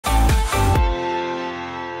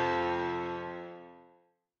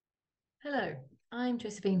I'm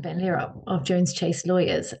Josephine of Jones Chase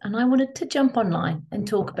Lawyers, and I wanted to jump online and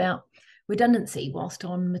talk about redundancy whilst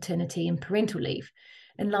on maternity and parental leave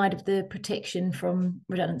in light of the Protection from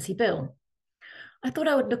Redundancy Bill. I thought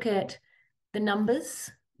I would look at the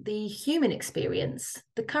numbers, the human experience,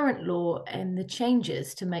 the current law, and the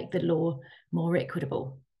changes to make the law more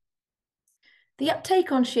equitable. The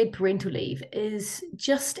uptake on shared parental leave is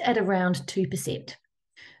just at around 2%.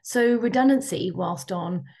 So redundancy, whilst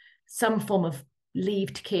on some form of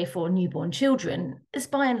leave to care for newborn children, is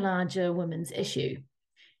by and large a women's issue.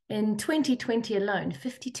 In 2020 alone,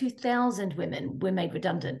 52,000 women were made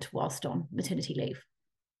redundant whilst on maternity leave.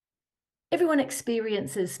 Everyone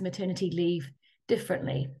experiences maternity leave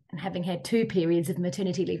differently, and having had 2 periods of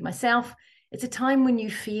maternity leave myself, it's a time when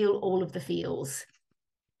you feel all of the feels.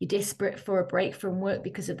 You're desperate for a break from work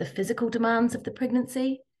because of the physical demands of the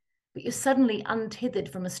pregnancy, but you're suddenly untethered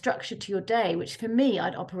from a structure to your day, which for me,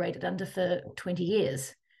 I'd operated under for 20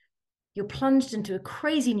 years. You're plunged into a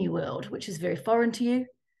crazy new world, which is very foreign to you.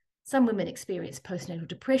 Some women experience postnatal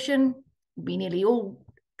depression. We nearly all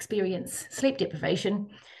experience sleep deprivation.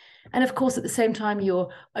 And of course, at the same time, you're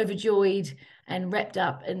overjoyed and wrapped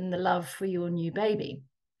up in the love for your new baby.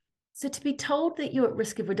 So to be told that you're at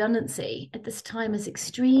risk of redundancy at this time is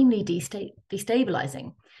extremely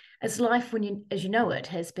destabilizing, as life, as you know it,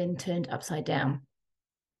 has been turned upside down.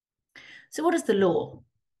 So what is the law?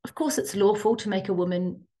 Of course, it's lawful to make a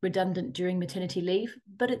woman redundant during maternity leave,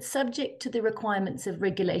 but it's subject to the requirements of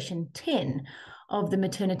Regulation 10 of the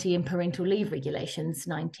Maternity and Parental Leave Regulations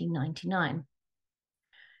 1999.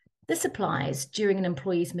 This applies during an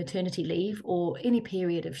employee's maternity leave or any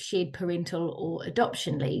period of shared parental or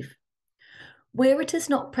adoption leave, where it is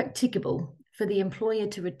not practicable for the employer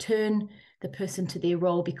to return the person to their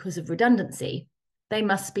role because of redundancy. They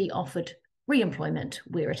must be offered re-employment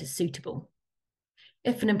where it is suitable.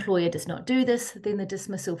 If an employer does not do this, then the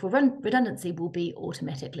dismissal for redundancy will be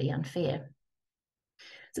automatically unfair.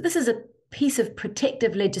 So this is a piece of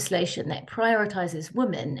protective legislation that prioritizes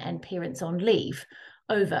women and parents on leave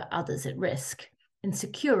over others at risk in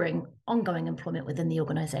securing ongoing employment within the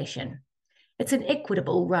organisation. It's an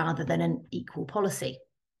equitable rather than an equal policy.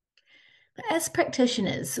 As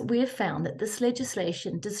practitioners, we have found that this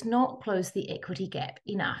legislation does not close the equity gap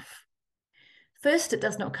enough. First, it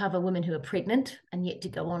does not cover women who are pregnant and yet to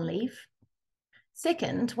go on leave.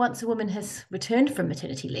 Second, once a woman has returned from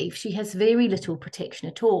maternity leave, she has very little protection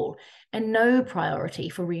at all and no priority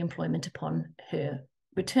for re-employment upon her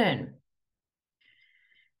return.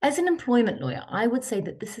 As an employment lawyer, I would say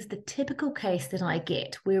that this is the typical case that I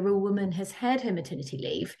get where a woman has had her maternity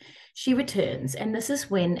leave, she returns, and this is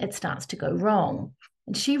when it starts to go wrong.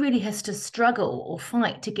 And she really has to struggle or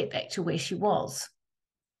fight to get back to where she was.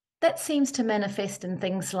 That seems to manifest in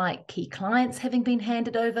things like key clients having been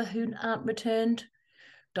handed over who aren't returned,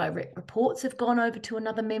 direct reports have gone over to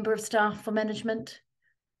another member of staff for management,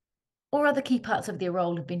 or other key parts of their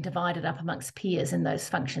role have been divided up amongst peers and those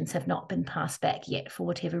functions have not been passed back yet for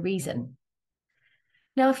whatever reason.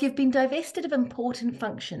 Now, if you've been divested of important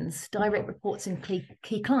functions, direct reports and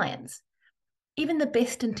key clients, even the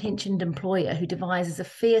best-intentioned employer who devises a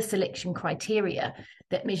fair selection criteria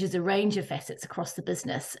that measures a range of facets across the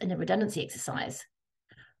business in a redundancy exercise,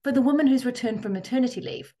 for the woman who's returned from maternity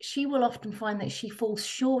leave, she will often find that she falls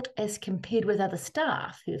short as compared with other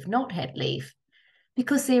staff who have not had leave,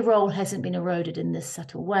 because their role hasn't been eroded in this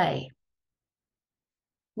subtle way.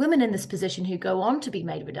 Women in this position who go on to be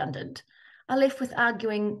made redundant are left with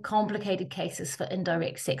arguing complicated cases for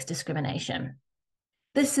indirect sex discrimination.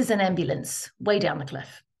 This is an ambulance way down the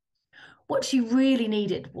cliff. What she really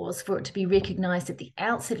needed was for it to be recognised at the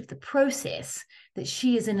outset of the process that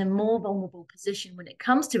she is in a more vulnerable position when it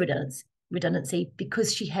comes to redundancy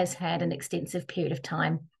because she has had an extensive period of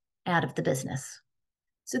time out of the business.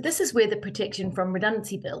 So this is where the Protection from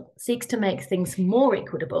Redundancy Bill seeks to make things more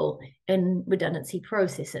equitable in redundancy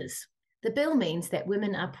processes. The bill means that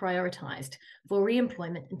women are prioritised for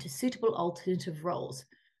re-employment into suitable alternative roles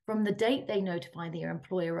from the date they notify their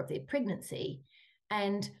employer of their pregnancy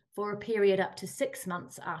and for a period up to 6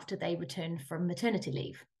 months after they return from maternity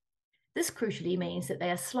leave. This crucially means that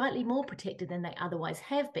they are slightly more protected than they otherwise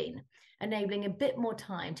have been, enabling a bit more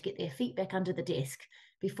time to get their feet back under the desk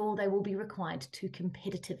before they will be required to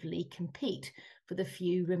competitively compete for the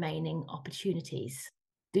few remaining opportunities.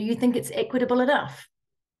 Do you think it's equitable enough?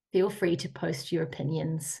 Feel free to post your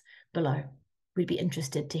opinions below. We'd be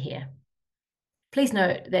interested to hear. Please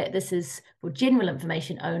note that this is for general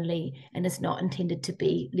information only and is not intended to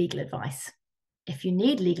be legal advice. If you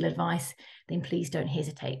need legal advice, then please don't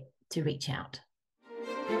hesitate to reach out.